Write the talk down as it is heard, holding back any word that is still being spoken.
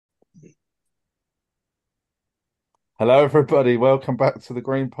Hello, everybody. Welcome back to the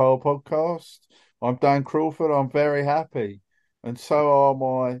Green Pole podcast. I'm Dan Crawford. I'm very happy, and so are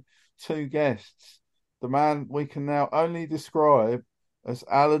my two guests. The man we can now only describe as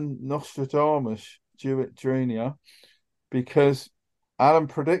Alan Nostradamus Jewett Jr., because Alan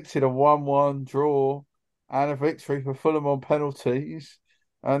predicted a 1-1 draw and a victory for Fulham on penalties.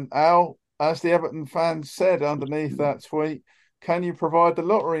 And Al, as the Everton fans said underneath that tweet, can you provide the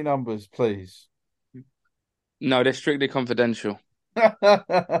lottery numbers, please? No, they're strictly confidential. I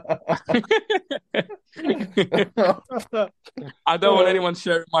don't want anyone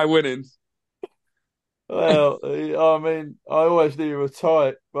sharing my winnings. Well, I mean, I always knew you were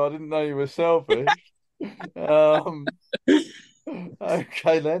tight, but I didn't know you were selfish. Um,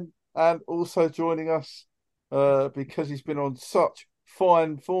 okay then, and also joining us, because he's been on such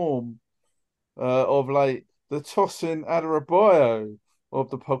fine form of late, the Tosin Adarabioyo of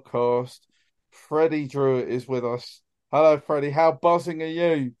the podcast, Freddie Druitt is with us. Hello, Freddie. How buzzing are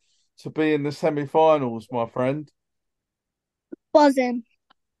you to be in the semi-finals, my friend? Buzzing.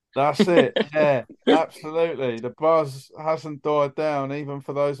 That's it. Yeah, absolutely. The buzz hasn't died down, even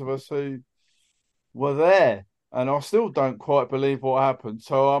for those of us who were there. And I still don't quite believe what happened.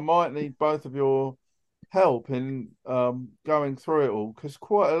 So I might need both of your help in going through it all, because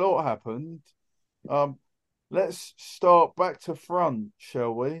quite a lot happened. Um, let's start back to front,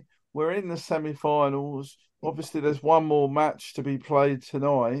 shall we? We're in the semi-finals. Obviously, there's one more match to be played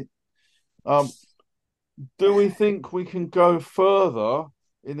tonight. Um, do we think we can go further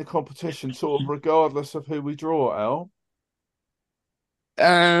in the competition, sort of regardless of who we draw,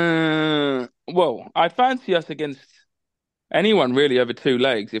 Al? Well, I fancy us against anyone really over two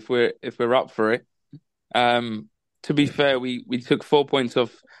legs if we're up for it. Um, to be fair, we took 4 points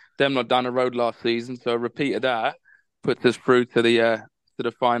off them not down the road last season, so a repeat of that puts us through to the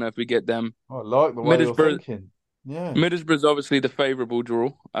final if we get them. I like the way you're Middlesbrough thinking. Yeah. Middlesbrough's obviously the favourable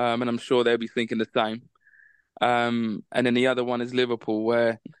draw, and I'm sure they'll be thinking the same. And then the other one is Liverpool,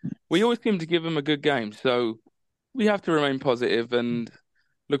 where we always seem to give them a good game, so we have to remain positive and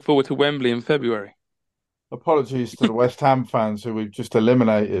look forward to Wembley in February. Apologies to the West Ham fans who we've just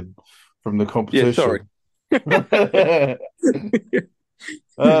eliminated from the Yeah, sorry. competition.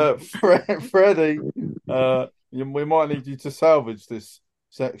 Freddie, we might need you to salvage this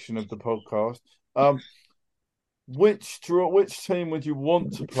section of the podcast. Um, which team would you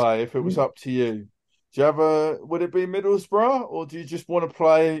want to play if it was up to you? Do you have would it be Middlesbrough, or do you just want to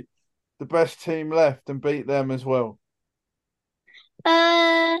play the best team left and beat them as well?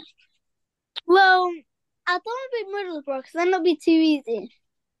 Uh, well, I don't want to be Middlesbrough because then it'll be too easy.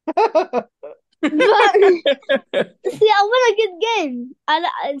 But see, I want a good game.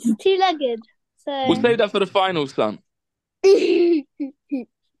 It's two-legged, We'll so save that for the final, son.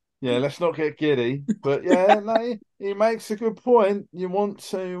 Yeah, let's not get giddy. But yeah, no, he makes a good point. You want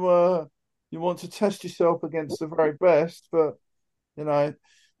to test yourself against the very best, but you know,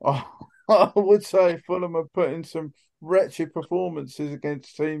 I, I would say Fulham have put in some wretched performances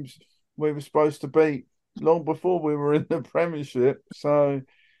against teams we were supposed to beat long before we were in the Premiership. So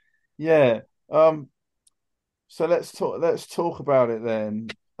yeah, so let's talk about it then.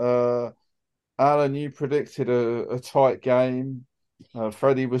 Alan, you predicted a tight game.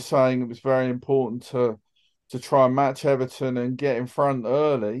 Freddie was saying it was very important to try and match Everton and get in front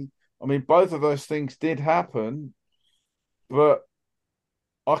early. I mean, both of those things did happen, but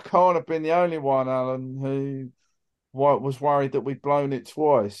I can't have been the only one, Alan, who was worried that we'd blown it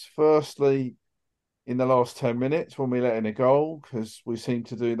twice. Firstly, in the last 10 minutes when we let in a goal, because we seem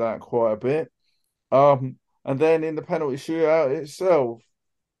to do that quite a bit. And then in the penalty shootout itself.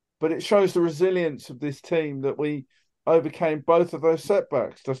 But it shows the resilience of this team that we overcame both of those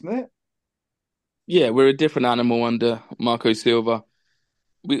setbacks, doesn't it? Yeah, we're a different animal under Marco Silva.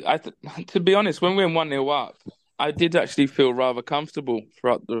 To be honest, when we went 1-0 up, I did actually feel rather comfortable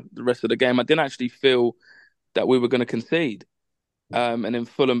throughout the rest of the game. I didn't actually feel that we were going to concede. And then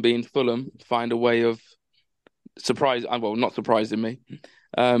Fulham being Fulham, find a way of not surprising me,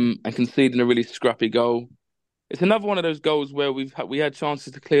 and conceding a really scrappy goal. It's another one of those goals where we had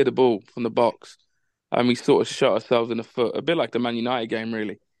chances to clear the ball from the box, and we sort of shot ourselves in the foot, a bit like the Man United game,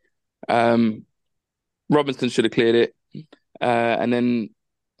 really. Um, Robinson should have cleared it, and then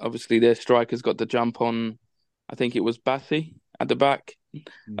obviously their strikers got the jump on. I think it was Bassi at the back,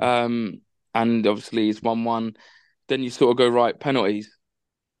 Mm. um, and obviously it's 1-1. Then you sort of go right penalties,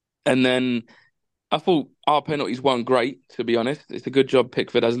 and then I thought our penalties weren't great, to be honest. It's a good job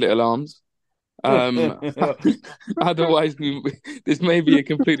Pickford has little arms. Um, otherwise, this may be a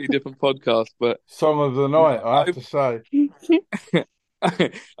completely different podcast. But Song of the night, I have to say.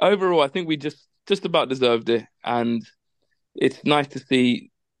 overall, I think we just just about deserved it, and it's nice to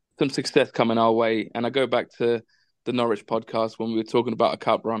see some success coming our way. And I go back to the Norwich podcast when we were talking about a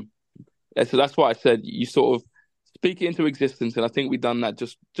cup run. Yeah, so that's why I said you sort of speak it into existence, and I think we've done that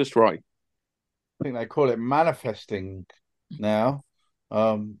just right. I think they call it manifesting now.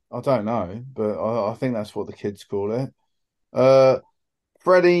 I don't know, but I think that's what the kids call it. Uh,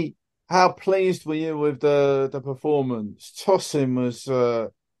 Freddie, how pleased were you with the performance? Tosin was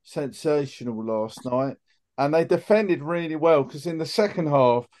sensational last night, and they defended really well because in the second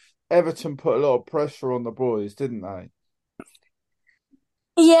half, Everton put a lot of pressure on the boys, didn't they?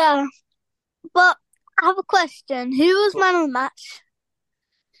 Yeah, but I have a question. Who was man of the match?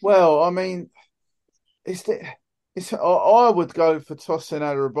 Well, I mean, it's the, I would go for Tosin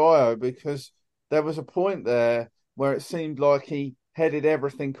Adarabioyo because there was a point there where it seemed like he headed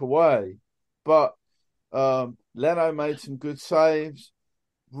everything away, but Leno made some good saves.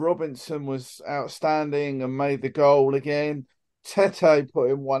 Robinson was outstanding and made the goal again. Tete put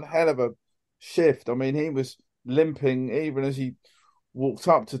in one hell of a shift. I mean, he was limping even as he walked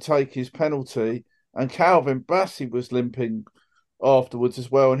up to take his penalty, and Calvin Bassey was limping afterwards as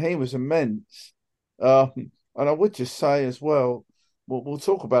well, and he was immense. And I would just say as well, we'll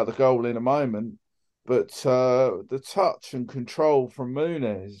talk about the goal in a moment, but the touch and control from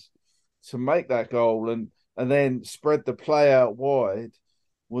Muniz to make that goal and then spread the play out wide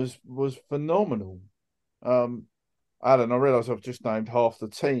was phenomenal. Alan, I realise I've just named half the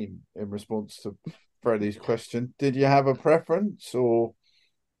team in response to Freddie's question. Did you have a preference or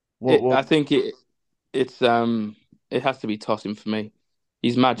what? I think it has to be Tosin for me.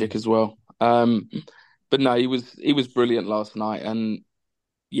 He's magic as well. But no, he was brilliant last night, and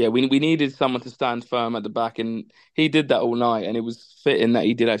yeah, we needed someone to stand firm at the back, and he did that all night, and it was fitting that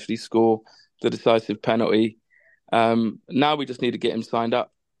he did actually score the decisive penalty. Now we just need to get him signed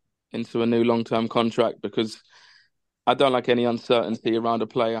up into a new long-term contract because I don't like any uncertainty around a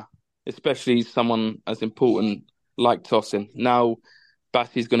player, especially someone as important like Tosin. Now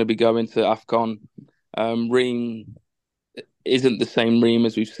Bassey's going to be going to AFCON. Ream isn't the same Ream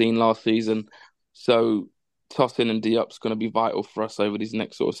as we've seen last season. So Tosin and Diop's going to be vital for us over these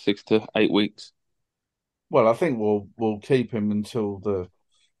next sort of 6 to 8 weeks. Well, I think we'll keep him until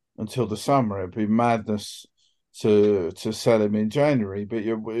the summer. It'd be madness to sell him in January. But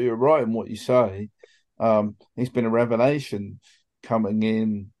you're right in what you say. He's been a revelation coming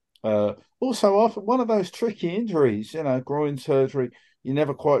in. Also, after one of those tricky injuries, groin surgery, you're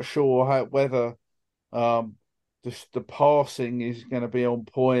never quite sure whether um, the passing is going to be on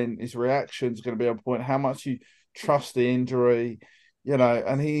point, his reaction is going to be on point, how much you trust the injury,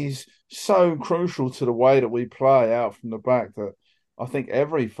 and he's so crucial to the way that we play out from the back that I think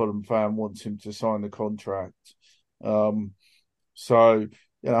every Fulham fan wants him to sign the contract. So,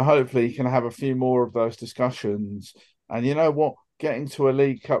 hopefully he can have a few more of those discussions. And you know what? Getting to a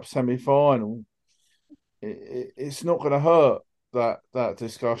League Cup semi-final, it's not going to hurt that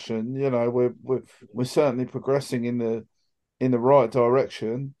discussion. We're certainly progressing in the right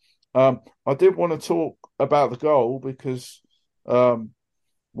direction. I did want to talk about the goal because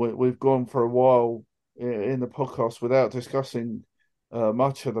we've gone for a while in the podcast without discussing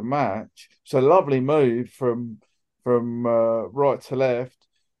much of the match. It's a lovely move from right to left.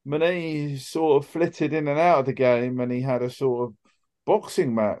 Mane sort of flitted in and out of the game, and he had a sort of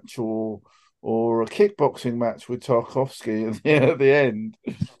boxing match or a kickboxing match with Tarkovsky at the end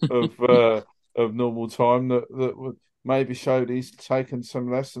of normal time that maybe showed he's taken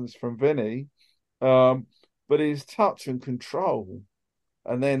some lessons from Vinny. But his touch and control,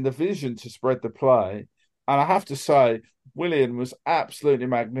 and then the vision to spread the play. And I have to say, Willian was absolutely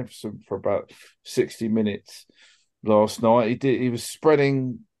magnificent for about 60 minutes last night. He was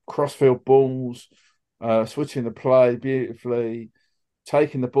spreading crossfield balls, switching the play beautifully,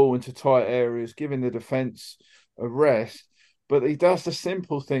 taking the ball into tight areas, giving the defence a rest. But he does the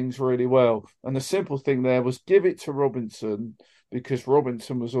simple things really well. And the simple thing there was give it to Robinson because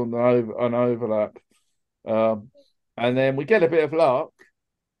Robinson was on an overlap. And then we get a bit of luck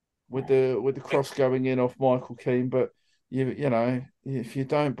with the cross going in off Michael Keane. But, if you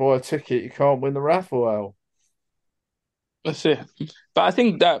don't buy a ticket, you can't win the raffle, Al. That's it. But I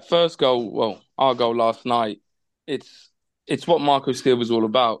think that first goal, well, our goal last night, it's what Marco Silva's all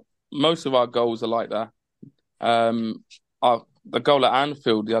about. Most of our goals are like that. The goal at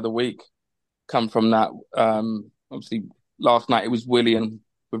Anfield the other week come from that. Obviously, last night it was Willian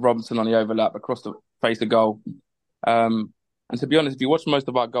with Robinson on the overlap across the face of goal. And to be honest, if you watch most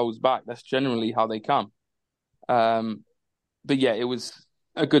of our goals back, that's generally how they come. But yeah, it was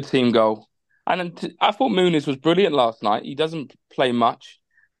a good team goal. And I thought Muniz was brilliant last night. He doesn't play much,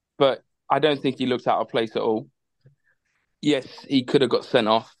 but I don't think he looked out of place at all. Yes, he could have got sent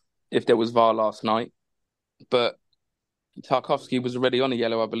off if there was VAR last night, but Tarkowski was already on a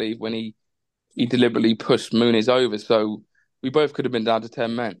yellow, I believe, when he deliberately pushed Muniz over. So we both could have been down to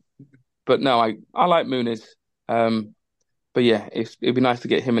 10 men. But no, I like Muniz. Um, but yeah, it'd be nice to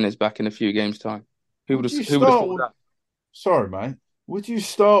get him in his back in a few games' time. Would you Who would have start thought with? that? Sorry, mate. Would you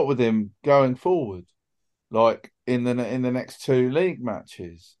start with him going forward, like in the next two league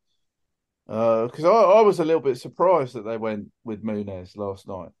matches? Because I was a little bit surprised that they went with Muniz last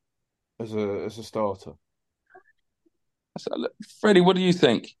night as a starter. So, look, Freddie, what do you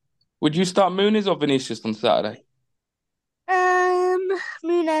think? Would you start Muniz or Vinicius on Saturday? Um,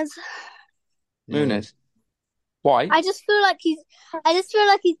 Muniz. Yeah. Muniz. Why? I just feel like he's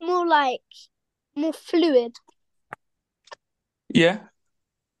more fluid. Yeah,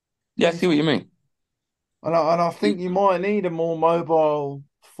 yeah, I Yeah, see what you mean. and I think you might need a more mobile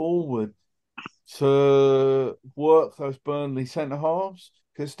forward to work those Burnley centre halves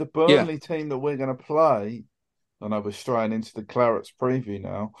because the Yeah, Burnley team that we're going to play, I know we're straying into the Clarets preview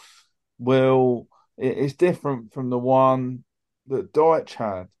now, will it is different from the one that Deitch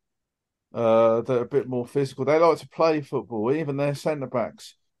had. That are a bit more physical. They like to play football. Even their centre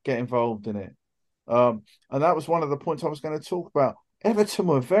backs get involved in it. And that was one of the points I was going to talk about. Everton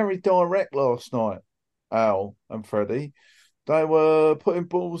were very direct last night, Al and Freddie. They were putting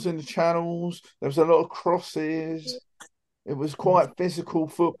balls in the channels. There was a lot of crosses. It was quite physical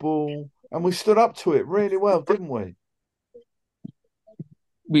football, and we stood up to it really well, didn't we?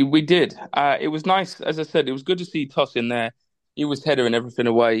 we did. It was nice, as I said. It was good to see Tosin there. He was headering everything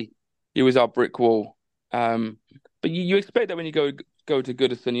away. He was our brick wall. Um, but you expect that when you go to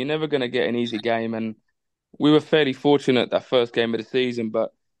Goodison, you're never going to get an easy game. And we were fairly fortunate that first game of the season.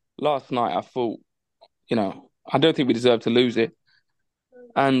 But last night, I thought, I don't think we deserved to lose it.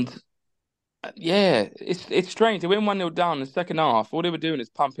 And yeah, it's strange. They went 1-0 down in the second half. All they were doing is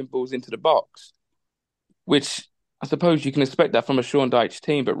pumping balls into the box, which I suppose you can expect that from a Sean Dyche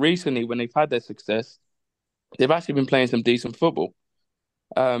team. But recently, when they've had their success, they've actually been playing some decent football.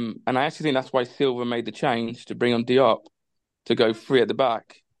 And I actually think that's why Silva made the change to bring on Diop to go free at the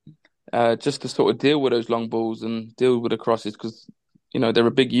back, just to sort of deal with those long balls and deal with the crosses because, they're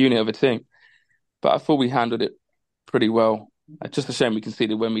a big unit of a team. But I thought we handled it pretty well. Just a shame we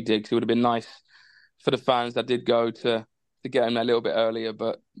conceded when we did because it would have been nice for the fans that did go to get them a little bit earlier.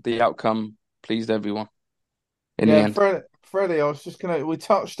 But the outcome pleased everyone in Yeah, the and end. Freddie, I was just gonna. We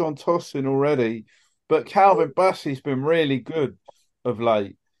touched on Tosin already, but Calvin Bassey's been really good of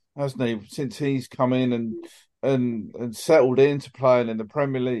late, hasn't he? Since he's come in and settled into playing in the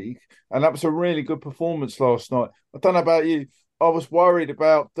Premier League, and that was a really good performance last night. I don't know about you. I was worried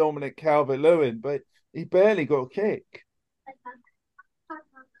about Dominic Calvert-Lewin, but he barely got a kick.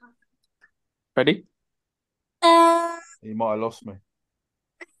 Ready? Uh, He might have lost me.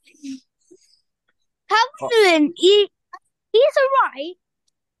 Oh, Calvin, he's alright.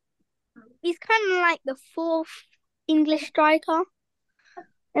 He's kind of like the fourth English striker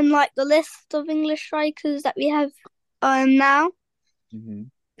in like the list of English strikers that we have now.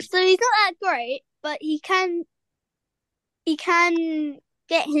 mhm. So he's not that great, but he can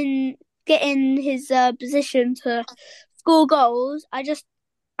get in his position to score goals. I just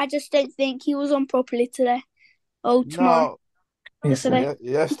don't think he was on properly today. Oh, tomorrow, No, yesterday.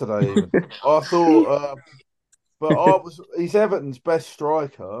 yesterday even. I thought but he's Everton's best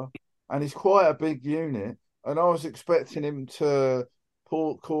striker, and he's quite a big unit. And I was expecting him to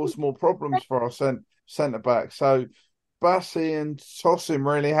cause more problems for our centre back. So Bassey and Tosin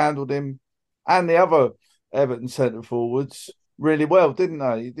really handled him, and the other Everton centre forwards really well, didn't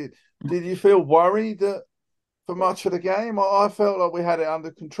they? Did you feel worried that for much of the game? I felt like we had it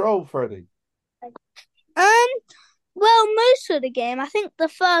under control, Freddie. Um, well, most of the game, I think the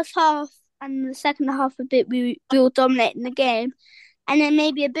first half and the second half a bit, we were dominating the game, and then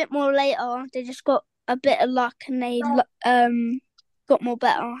maybe a bit more later, they just got a bit of luck and they got more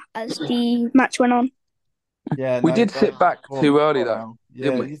better as the match went on. Yeah, We no, did sit back too early though, yeah,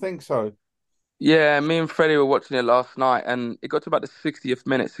 didn't we? you think so? Yeah, me and Freddie were watching it last night, and it got to about the 60th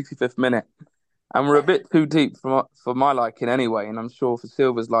minute, 65th minute, and we're a bit too deep for my liking anyway, and I'm sure for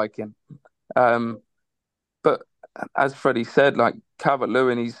Silver's liking. Um, but as Freddie said, like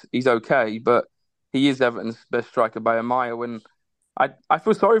Calvert-Lewin, he's okay, but he is Everton's best striker by a mile, and I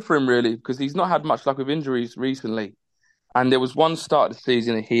feel sorry for him really because he's not had much luck with injuries recently. And there was one start of the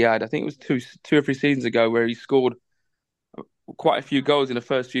season that he had, I think it was two or three seasons ago, where he scored quite a few goals in the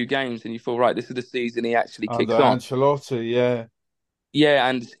first few games, and you feel right, this is the season he actually Under kicks on. Ancelotti, yeah. Yeah,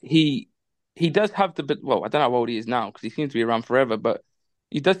 and he does have the bit. Well, I don't know how old he is now because he seems to be around forever, but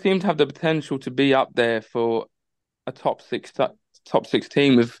he does seem to have the potential to be up there for a top six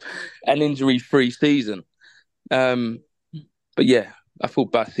team with an injury-free season. Um, but yeah, I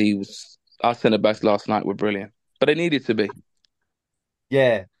thought our centre backs last night were brilliant, but they needed to be.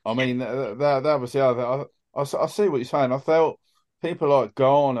 Yeah, I mean that was the other. I see what you're saying. I felt people like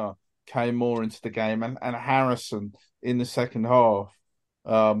Garner came more into the game and Harrison in the second half.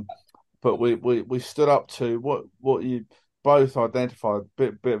 Um, but we stood up to what you both identified,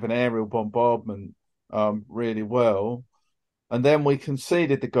 bit of an aerial bombardment, really well. And then we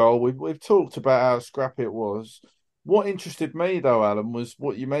conceded the goal. We've talked about how scrappy it was. What interested me though, Alan, was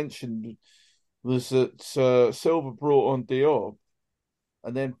what you mentioned was that Silva brought on Diop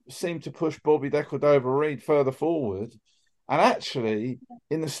and then seemed to push Bobby Decordova-Reid further forward. And actually,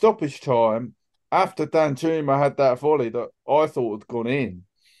 in the stoppage time, after Danjuma had that volley that I thought had gone in,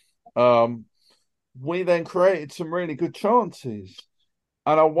 um, we then created some really good chances.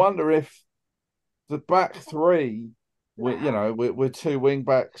 And I wonder if the back three, we're two wing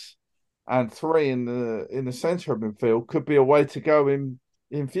backs and three in the centre of midfield could be a way to go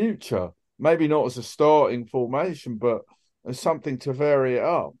in future. Maybe not as a starting formation, but as something to vary it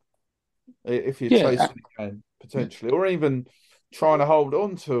up if you're Yeah, chasing a game potentially, or even trying to hold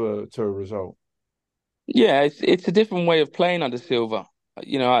on to a result. yeah, it's a different way of playing under Silva.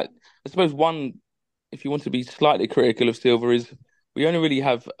 I suppose one, if you want to be slightly critical of Silva, is we only really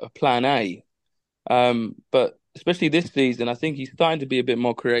have a plan A. But especially this season, I think he's starting to be a bit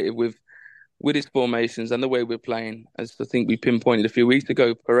more creative with his formations and the way we're playing. As I think we pinpointed a few weeks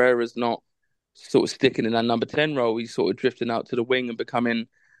ago, Pereira's not sort of sticking in that number 10 role. He's sort of drifting out to the wing and becoming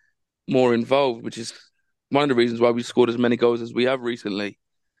more involved, which is one of the reasons why we scored as many goals as we have recently.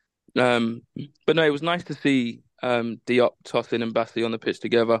 Um, but no, it was nice to see Diop, Tosin, and Bassi on the pitch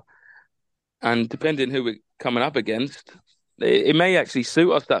together. And depending who we're coming up against, it may actually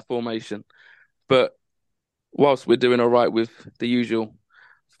suit us that formation. But whilst we're doing all right with the usual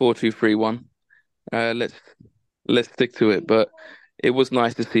 4-2-3-1, let's stick to it. But it was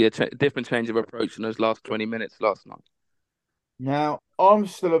nice to see a different change of approach in those last 20 minutes last night. Now, I'm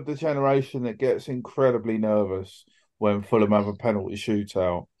still of the generation that gets incredibly nervous when Fulham have a penalty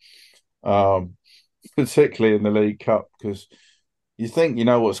shootout, um, particularly in the League Cup, because you think you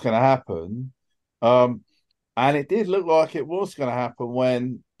know what's going to happen. Um, and it did look like it was going to happen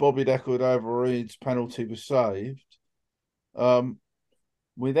when Bobby Decordova-Reid's penalty was saved. Um,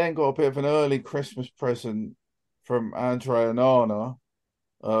 we then got a bit of an early Christmas present from Andre Onana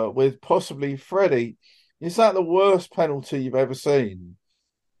with possibly Freddie. Is that the worst penalty you've ever seen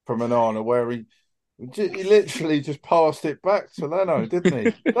from Onana, where he literally just passed it back to Leno, didn't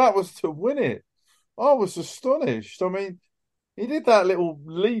he? That was to win it. I was astonished. I mean, he did that little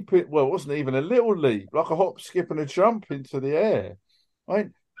leap. Well, it wasn't even a little leap, like a hop, skip, and a jump into the air. I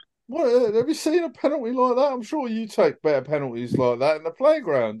mean, what have you seen a penalty like that? I'm sure you take better penalties like that in the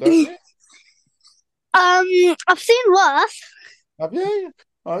playground, don't you? I've seen worse. Have you?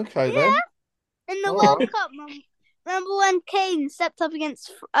 Okay Yeah, then. in the All World right. Cup. Remember when Kane stepped up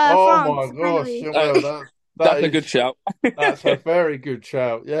against Oh France my gosh. penalty? Yeah, Uh, well, that that's a good is shout. that's a very good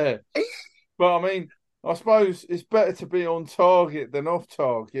shout. Yeah. But I mean, I suppose it's better to be on target than off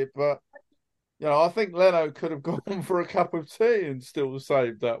target. But I think Leno could have gone for a cup of tea and still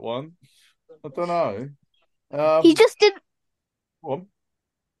saved that one. I don't know. He Um, just didn't. well,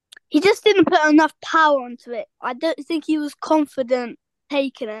 He just didn't put enough power onto it. I don't think he was confident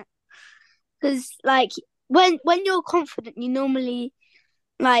taking it because, like, when you're confident, you normally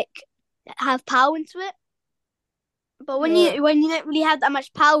like have power into it. But yeah, when you don't really have that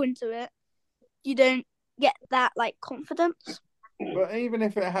much power into it, you don't get that like confidence. but even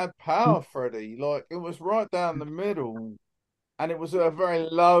if it had power, Freddie, like it was right down the middle, and it was at a very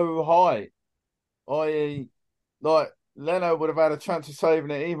low height, i.e., like Leno would have had a chance of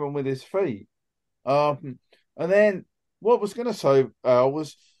saving it even with his feet. And then what I was going to say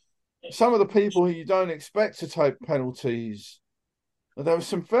was some of the people who you don't expect to take penalties. There were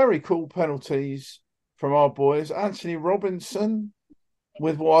some very cool penalties from our boys. Anthony Robinson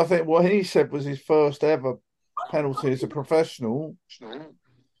with what I think what he said was his first ever penalty as a professional,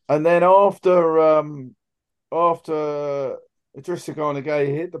 and then after Idrissa Gana Gueye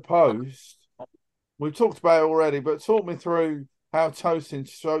hit the post, we've talked about it already, but talk me through how Tosin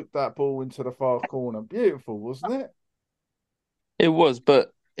stroked that ball into the far corner. Beautiful, wasn't it? It was,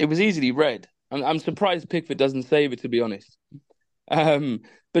 but it was easily read. I'm surprised Pickford doesn't save it, to be honest. Um,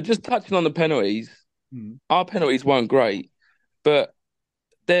 but just touching on the penalties, Hmm. our penalties weren't great, but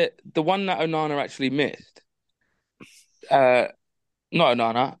the one that Onana actually missed, uh, not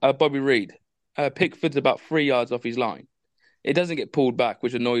Onana, Bobby Reid. Pickford's about 3 yards off his line. it doesn't get pulled back,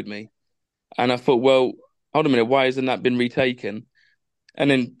 which annoyed me. And I thought, well, hold a minute, why hasn't that been retaken? And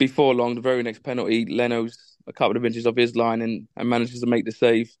then before long, the very next penalty, Leno's a couple of inches off his line and manages to make the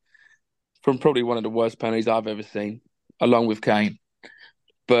save from probably one of the worst penalties I've ever seen, along with Kane.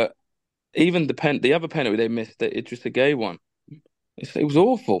 But even the other penalty they missed, the Idrissa Gueye one, it was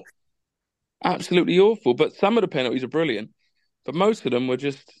awful, absolutely awful. But some of the penalties are brilliant, but most of them were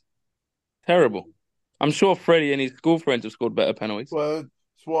just terrible. I'm sure Freddie and his school friends have scored better penalties. Well,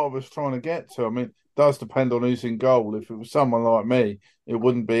 it's what I was trying to get to. I mean, it does depend on who's in goal. If it was someone like me, it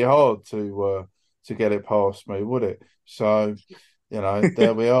wouldn't be hard to get it past me, would it? So,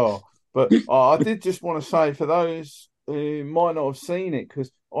 there we are. But I did just want to say for those who might not have seen it,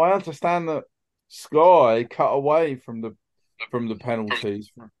 because I understand that Sky cut away from the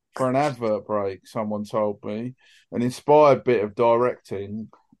penalties for an advert break. Someone told me an inspired bit of directing.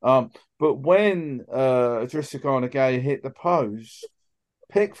 But when Idrissa Gay hit the post,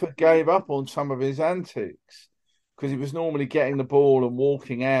 Pickford gave up on some of his antics because he was normally getting the ball and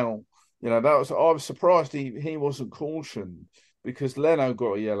walking out. I was surprised he wasn't cautioned because Leno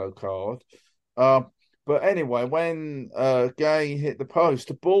got a yellow card. But anyway, when Gay hit the post,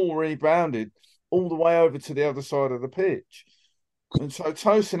 the ball rebounded all the way over to the other side of the pitch. And so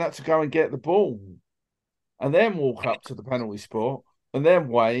Tosin had to go and get the ball and then walk up to the penalty spot and then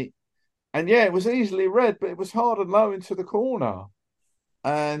wait. And yeah, it was easily read, but it was hard and low into the corner.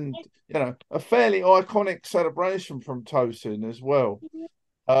 And, a fairly iconic celebration from Tosin as well.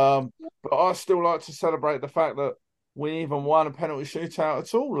 But I still like to celebrate the fact that we even won a penalty shootout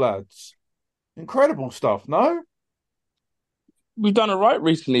at all, lads. Incredible stuff, no? We've done all right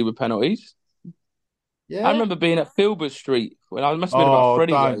recently with penalties. I Yeah. remember being at Filbert Street when I must have been about Oh,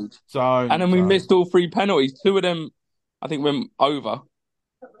 Freddie's don't, age, and don't, then we don't. missed all three penalties. Two of them, I think, went over,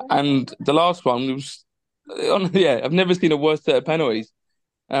 and the last one was, yeah, I've never seen a worse set of penalties.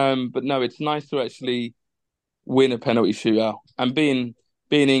 But no, it's nice to actually win a penalty shootout, and being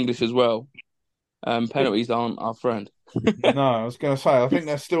English as well. Penalties aren't our friend. No, I was going to say, I think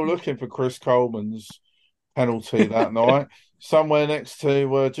they're still looking for Chris Coleman's penalty that night. Somewhere next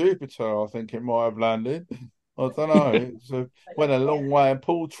to Jupiter, I think it might have landed. I don't know. Went a long way, and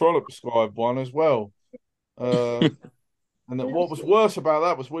Paul Trollope scored one as well. And what was worse about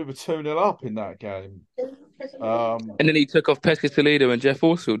that was we were 2-0 up in that game. And then he took off Pesca Toledo and Jeff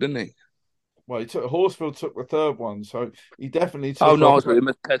Horsfield, didn't he? Well, Horsfield took the third one, so he definitely Oh took no, off. I was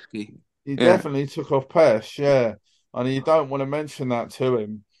with Pesky. He Yeah, definitely took off Pesh, yeah. And you don't want to mention that to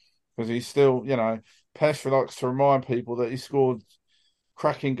him because he's still, Pesh likes to remind people that he scored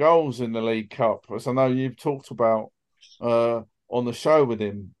cracking goals in the League Cup, as I know you've talked about on the show with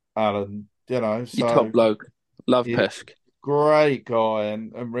him, Alan. you top So bloke. Love he's a Pesk. great guy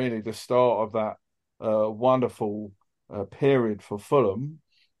and really the start of that wonderful period for Fulham.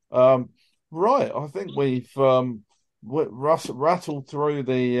 Um, right, I think we've rattled through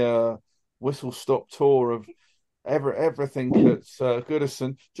the whistle stop tour of everything at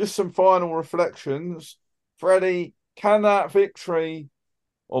Goodison. Just some final reflections. Freddie, can that victory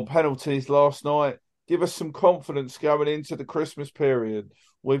on penalties last night give us some confidence going into the Christmas period?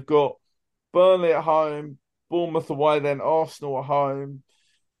 We've got Burnley at home, Bournemouth away, then Arsenal at home.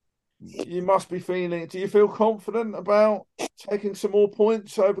 You must be feeling, do you feel confident about taking some more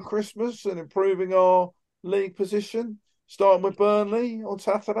points over Christmas and improving our league position? Starting with Burnley on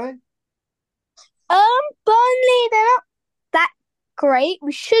Saturday? Burnley, they're not that great.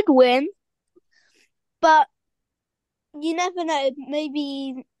 We should win, but you never know.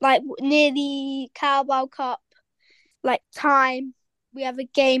 Maybe like near the Carabao Cup, like time we have a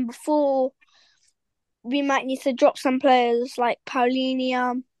game before, we might need to drop some players like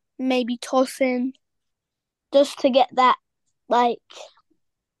Paulinia, maybe Tosin, just to get that like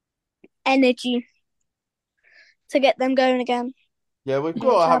energy to get them going again. Yeah, we've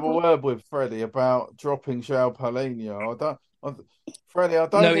got to have a word with Freddie about dropping João Paulinho. Freddie, I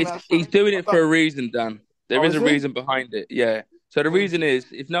don't No, think it's that's. he's doing I it for don't, a reason, Dan. There oh, is is a he? reason behind it. Yeah. So the What is reason it? is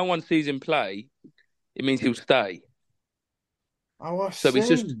if no one sees him play, it means he'll stay. Oh, I So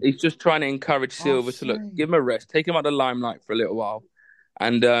see. he's just trying to encourage I Silva to look, see. give him a rest, take him out of the limelight for a little while,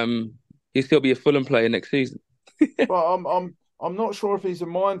 and he'll still be a Fulham player next season. But I'm not sure if he's a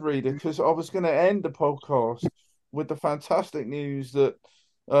mind reader because I was going to end the podcast with the fantastic news that,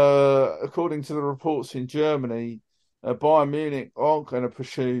 according to the reports in Germany, Bayern Munich aren't going to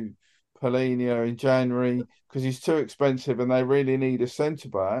pursue Paulinho in January because he's too expensive and they really need a centre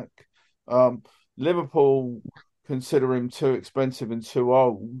back. Liverpool consider him too expensive and too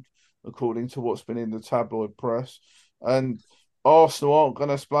old, according to what's been in the tabloid press, and Arsenal aren't going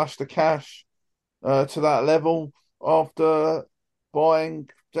to splash the cash to that level. after buying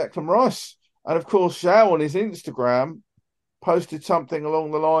Declan Rice. And of course, Zhao on his Instagram posted something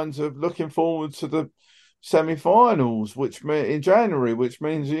along the lines of looking forward to the semi-finals, in January, which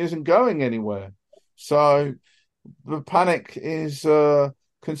means he isn't going anywhere. So the panic is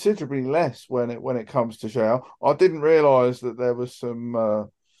considerably less when it comes to Zhao. I didn't realise that there was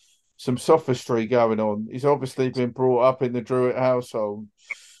some sophistry going on. He's obviously been brought up in the Druid household.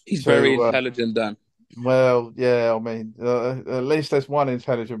 He's very To intelligent, Dan. well, yeah, I mean, at least there's one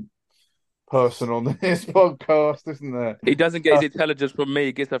intelligent person on this podcast, isn't there? He doesn't get his intelligence from me;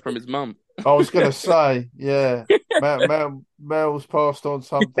 he gets that from his mum. I was going to say, yeah, Mel's passed on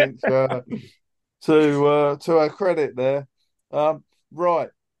something to her credit there. Right.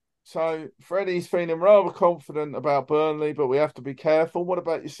 So Freddie's feeling rather confident about Burnley, but we have to be careful. What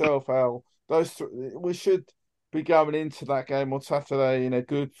about yourself, Al? We should be going into that game on Saturday in a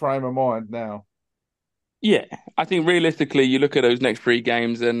good frame of mind now. Yeah, I think realistically, you look at those next three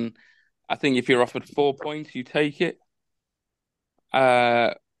games, and I think if you're offered 4 points, you take it.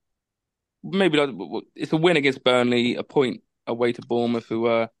 Maybe it's a win against Burnley, a point away to Bournemouth,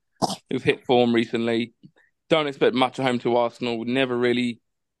 who've hit form recently. Don't expect much at home to Arsenal. Would never really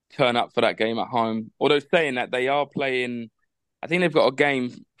turn up for that game at home. Although saying that, they are playing. I think they've got a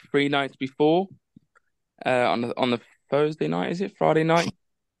game 3 nights before, on the Thursday night. Is it Friday night?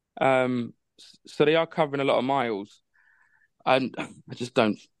 So they are covering a lot of miles, and I just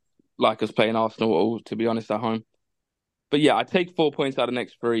don't like us playing Arsenal at all, to be honest, at home. But yeah, I take 4 points out of the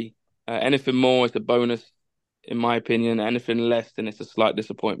next three. Anything more is a bonus, in my opinion. Anything less, then it's a slight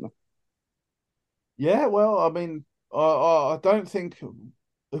disappointment. Yeah, well, I mean, I don't think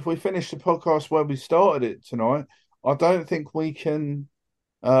if we finish the podcast where we started it tonight, I don't think we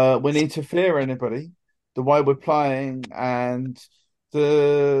need to fear anybody. The way we're playing and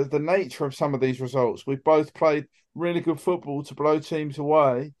the nature of some of these results. We've both played really good football to blow teams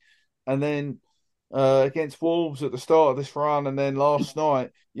away, and then against Wolves at the start of this run, and then last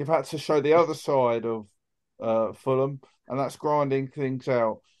night you've had to show the other side of Fulham, and that's grinding things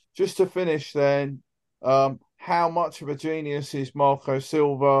out. Just to finish, then, how much of a genius is Marco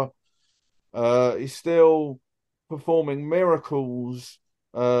Silva? He's still performing miracles,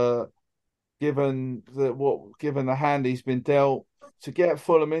 given the hand he's been dealt to get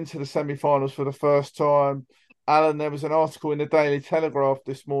Fulham into the semi-finals for the first time. Alan, there was an article in the Daily Telegraph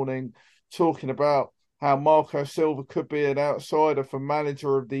this morning talking about how Marco Silva could be an outsider for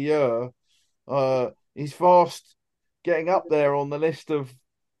Manager of the Year. He's fast getting up there on the list of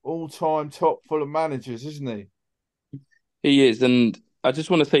all-time top Fulham managers, isn't he? He is, and I just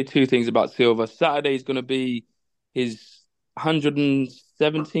want to say two things about Silva. Saturday is going to be his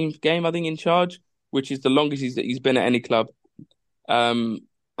 117th game, I think, in charge, which is the longest he's been at any club. And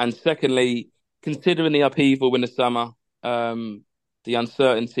secondly, considering the upheaval in the summer, the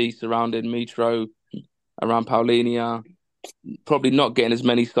uncertainty surrounding Mitro, around Paulinia, probably not getting as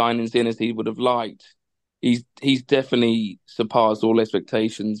many signings in as he would have liked. He's definitely surpassed all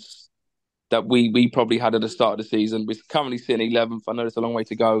expectations that we probably had at the start of the season. We're currently sitting 11th. I know it's a long way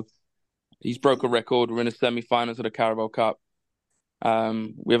to go. He's broke a record. We're in the semi-finals of the Carabao Cup.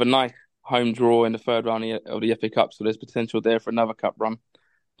 We have a nice home draw in the third round of the FA Cup, so there's potential there for another cup run.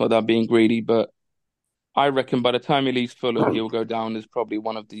 Not that I'm being greedy, but I reckon by the time he leaves Fulham, he'll go down as probably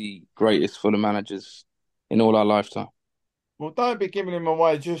one of the greatest Fulham managers in all our lifetime. Well, don't be giving him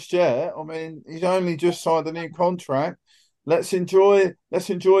away just yet. I mean, he's only just signed a new contract. Let's enjoy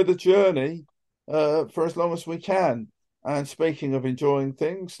the journey for as long as we can. And speaking of enjoying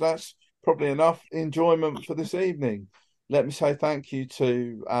things, that's probably enough enjoyment for this evening. Let me say thank you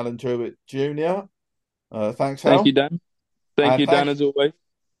to Alan Jewett Jr. Thanks, Thank you, Al. Dan. Thank And you, Dan, as always.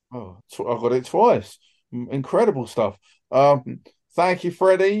 I got it twice. Incredible stuff. Thank you,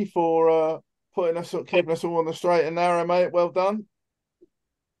 Freddie, for keeping us all on the straight and narrow, mate. Well done.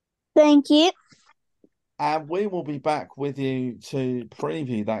 Thank you. And we will be back with you to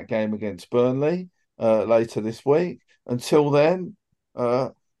preview that game against Burnley later this week. Until then,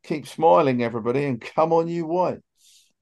 keep smiling, everybody, and come on, you white.